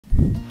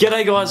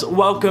G'day guys,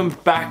 welcome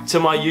back to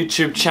my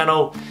YouTube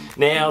channel.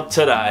 Now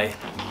today,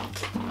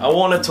 I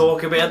want to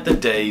talk about the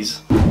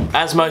Dees.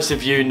 As most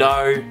of you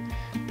know,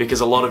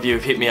 because a lot of you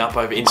have hit me up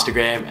over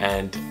Instagram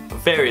and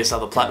various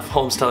other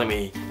platforms telling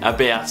me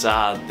about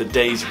the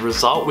Dees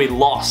result. We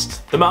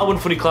lost. The Melbourne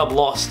Footy Club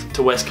lost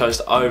to West Coast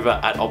over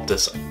at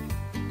Optus.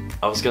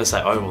 I was going to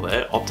say Oval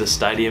there, Optus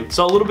Stadium.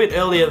 So a little bit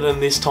earlier than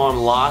this time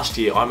last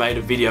year, I made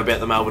a video about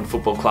the Melbourne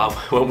Football Club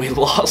when we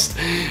lost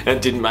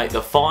and didn't make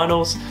the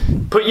finals.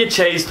 Put your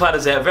cheese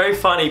platters out. Very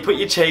funny, put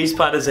your cheese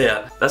platters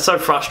out. That's so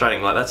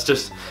frustrating, like that's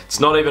just, it's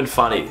not even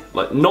funny.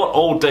 Like not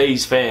all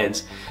Dees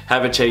fans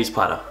have a cheese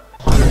platter.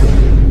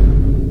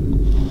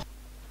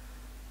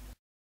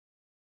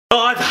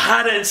 I've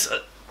had it.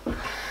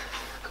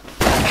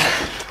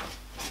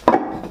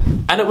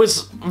 And it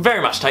was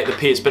very much take the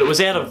piss, but it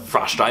was out of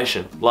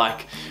frustration.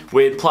 Like,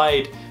 we'd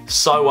played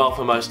so well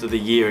for most of the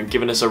year and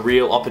given us a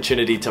real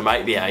opportunity to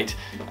make the 8,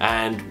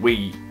 and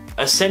we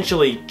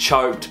essentially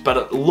choked, but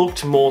it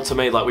looked more to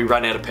me like we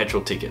ran out of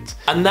petrol tickets.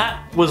 And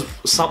that was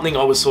something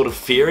I was sort of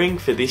fearing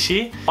for this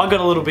year. I got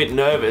a little bit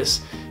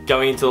nervous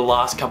going into the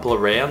last couple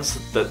of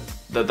rounds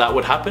that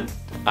would happen.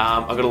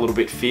 I got a little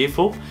bit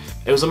fearful.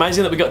 It was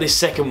amazing that we got this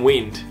second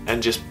wind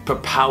and just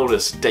propelled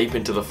us deep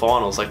into the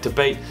finals. Like to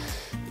beat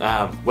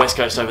West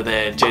Coast over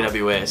there,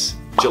 GWS,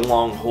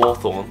 Geelong,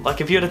 Hawthorn. Like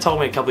if you had told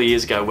me a couple of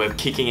years ago we're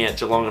kicking out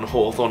Geelong and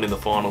Hawthorn in the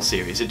final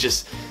series,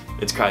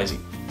 it's crazy.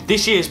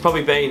 This year has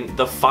probably been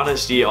the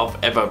funnest year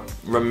I've ever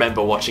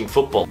remember watching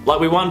football. Like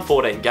we won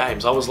 14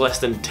 games, I was less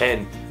than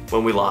 10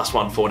 when we last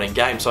won 14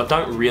 games, so I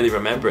don't really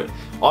remember it.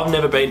 I've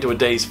never been to a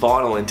Dees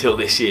final until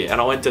this year,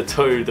 and I went to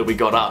 2 that we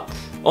got up.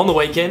 On the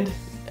weekend,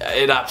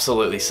 it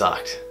absolutely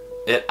sucked.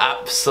 It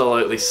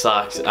absolutely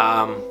sucked.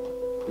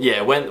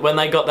 Yeah, when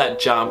they got that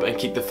jump and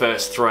kicked the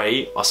first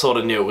 3, I sort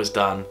of knew it was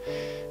done.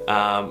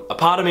 A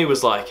part of me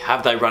was like,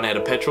 have they run out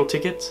of petrol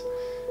tickets?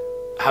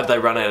 Have they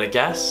run out of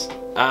gas?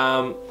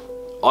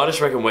 I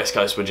just reckon West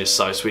Coast were just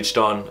so switched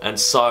on and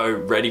so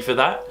ready for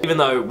that. Even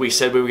though we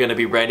said we were going to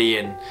be ready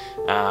and,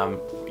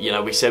 you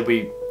know, we said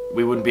we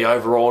wouldn't be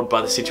overawed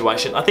by the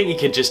situation, I think you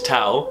could just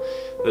tell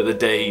that the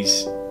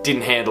Dees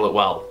didn't handle it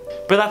well.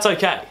 But that's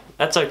okay.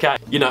 That's okay.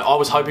 You know, I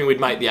was hoping we'd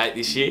make the 8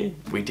 this year.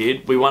 We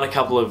did. We won a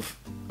couple of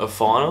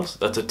finals.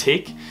 That's a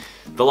tick.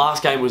 The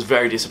last game was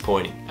very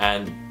disappointing,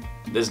 and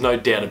there's no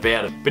doubt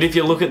about it. But if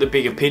you look at the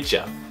bigger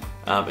picture,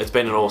 it's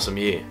been an awesome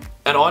year.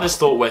 And I just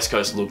thought West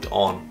Coast looked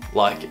on.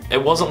 Like,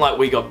 it wasn't like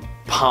we got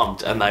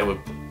pumped and they were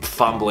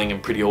fumbling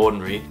and pretty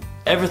ordinary.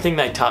 Everything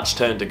they touched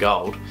turned to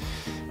gold.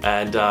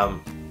 And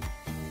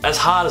as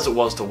hard as it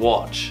was to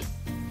watch,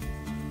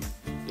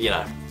 you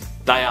know,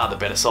 they are the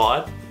better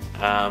side.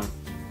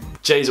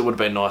 Geez, it would have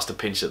been nice to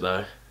pinch it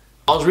though.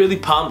 I was really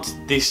pumped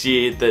this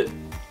year that,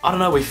 I don't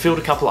know, we filled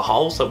a couple of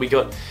holes. Like we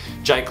got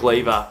Jake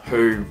Lever,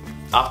 who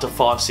after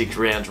 5-6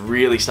 rounds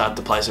really started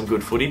to play some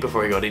good footy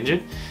before he got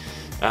injured.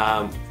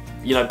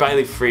 You know,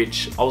 Bailey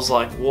Fritsch, I was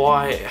like,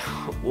 why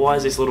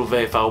is this little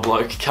VFL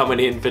bloke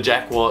coming in for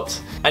Jack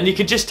Watts? And you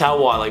could just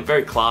tell why, like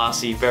very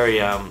classy, very,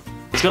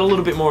 he's got a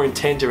little bit more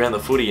intent around the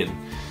footy and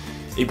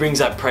he brings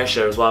that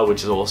pressure as well,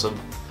 which is awesome.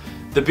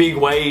 The big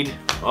weed,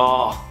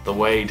 oh, the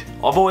weed.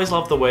 I've always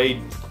loved the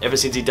weed ever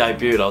since he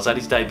debuted. I was at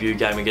his debut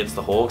game against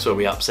the Hawks where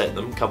we upset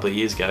them a couple of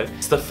years ago.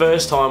 It's the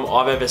first time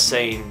I've ever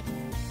seen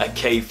a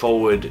key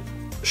forward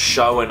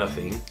show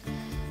anything.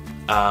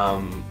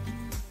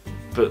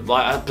 But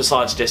like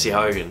besides Jesse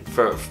Hogan,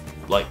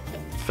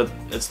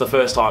 it's the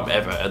first time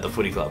ever at the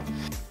footy club.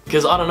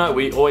 Because I don't know,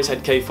 we always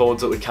had key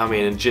forwards that would come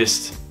in and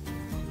just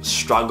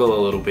struggle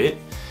a little bit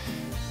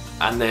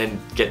and then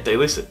get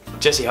delisted.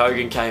 Jesse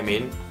Hogan came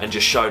in and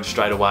just showed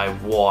straight away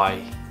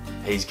why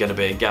he's going to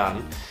be a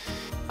gun.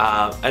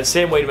 And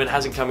Sam Wiedemann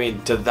hasn't come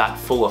in to that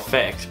full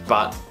effect,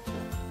 but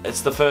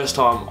it's the first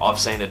time I've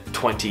seen an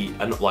 18,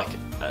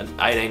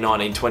 19,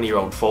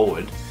 20-year-old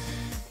forward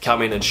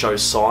come in and show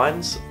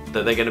signs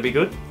that they're going to be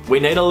good.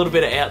 We need a little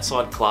bit of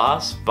outside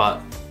class,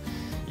 but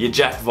your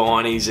Jack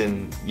Viney's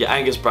and your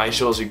Angus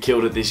Brayshaws who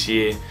killed it this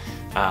year,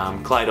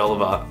 Clay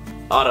Oliver,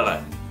 I don't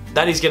know.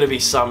 That is going to be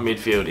some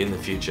midfield in the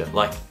future.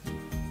 Like,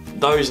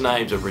 those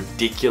names are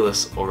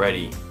ridiculous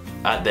already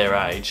at their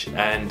age,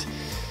 and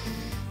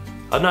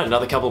I don't know,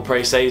 another couple of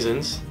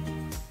pre-seasons,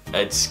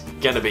 it's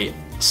going to be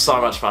so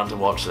much fun to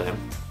watch them.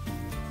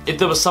 If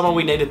there was someone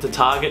we needed to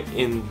target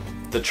in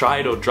the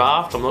trade or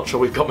draft, I'm not sure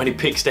we've got many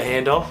picks to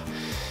hand off,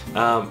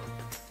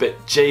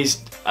 but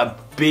geez, a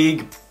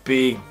big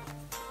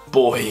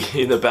boy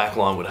in the back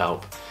line would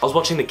help. I was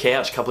watching The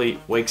Couch a couple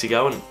of weeks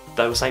ago and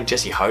they were saying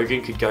Jesse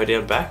Hogan could go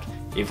down back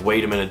if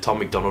Wiedemann and Tom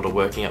MacDonald are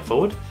working out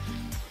forward.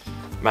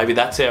 Maybe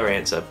that's our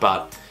answer,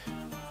 but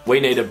we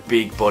need a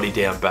big body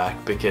down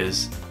back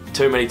because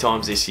too many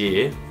times this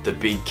year, the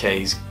big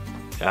keys,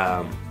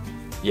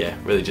 yeah,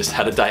 really just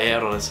had a day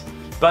out on us.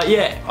 But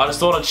yeah, I just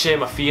thought I'd share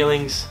my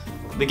feelings.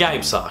 The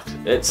game sucked.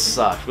 It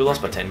sucked. We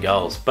lost by 10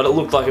 goals, but it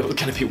looked like it was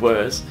going to be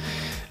worse.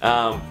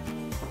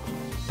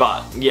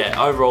 But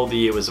yeah, overall the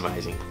year was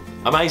amazing.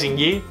 Amazing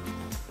year.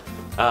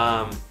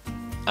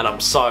 And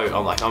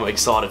I'm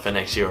excited for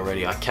next year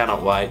already. I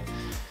cannot wait.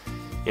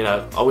 You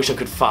know, I wish I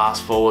could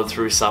fast forward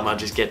through summer,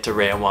 just get to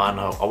round 1.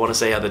 I want to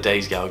see how the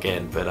Dees go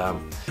again. But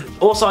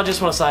also, I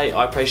just want to say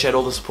I appreciate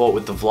all the support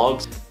with the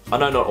vlogs. I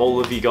know not all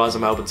of you guys are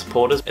Melbourne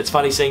supporters. It's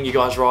funny seeing you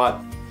guys write,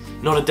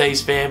 not a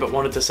Dees fan, but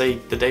wanted to see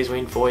the Dees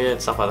win for you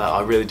and stuff like that.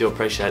 I really do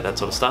appreciate that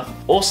sort of stuff.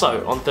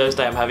 Also, on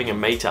Thursday, I'm having a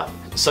meetup.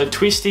 So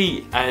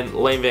Twisty and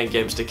Liam Van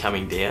Gemster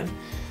coming down.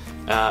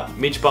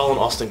 Mitch Bowl and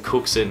Austin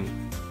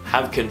Cookson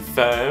have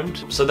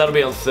confirmed. So that'll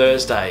be on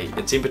Thursday.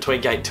 It's in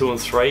between gate 2 and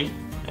 3.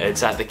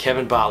 It's at the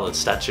Kevin Barlett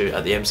Statue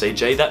at the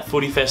MCG. That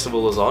footy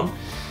festival is on.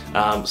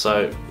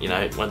 So, you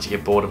know, once you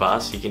get bored of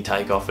us, you can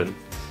take off and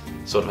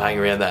sort of hang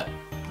around that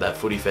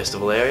footy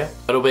festival area.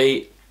 It'll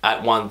be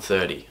at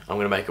 1:30. I'm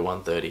going to make it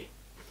 1:30.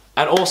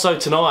 And also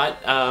tonight,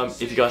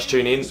 if you guys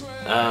tune in,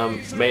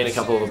 me and a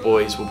couple of the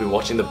boys will be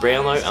watching the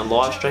Brownlow and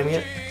live streaming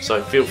it.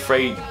 So feel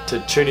free to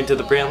tune into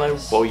the Brownlow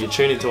while you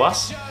tune into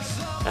us.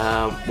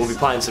 We'll be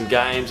playing some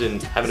games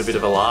and having a bit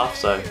of a laugh.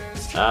 So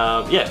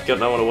yeah, if you've got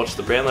no one to watch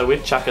the Brownlow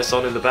with, chuck us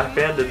on in the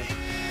background and,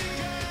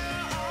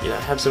 you know,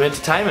 have some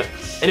entertainment.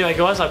 Anyway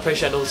guys, I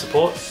appreciate all the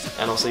support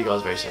and I'll see you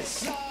guys very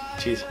soon.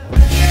 Cheers.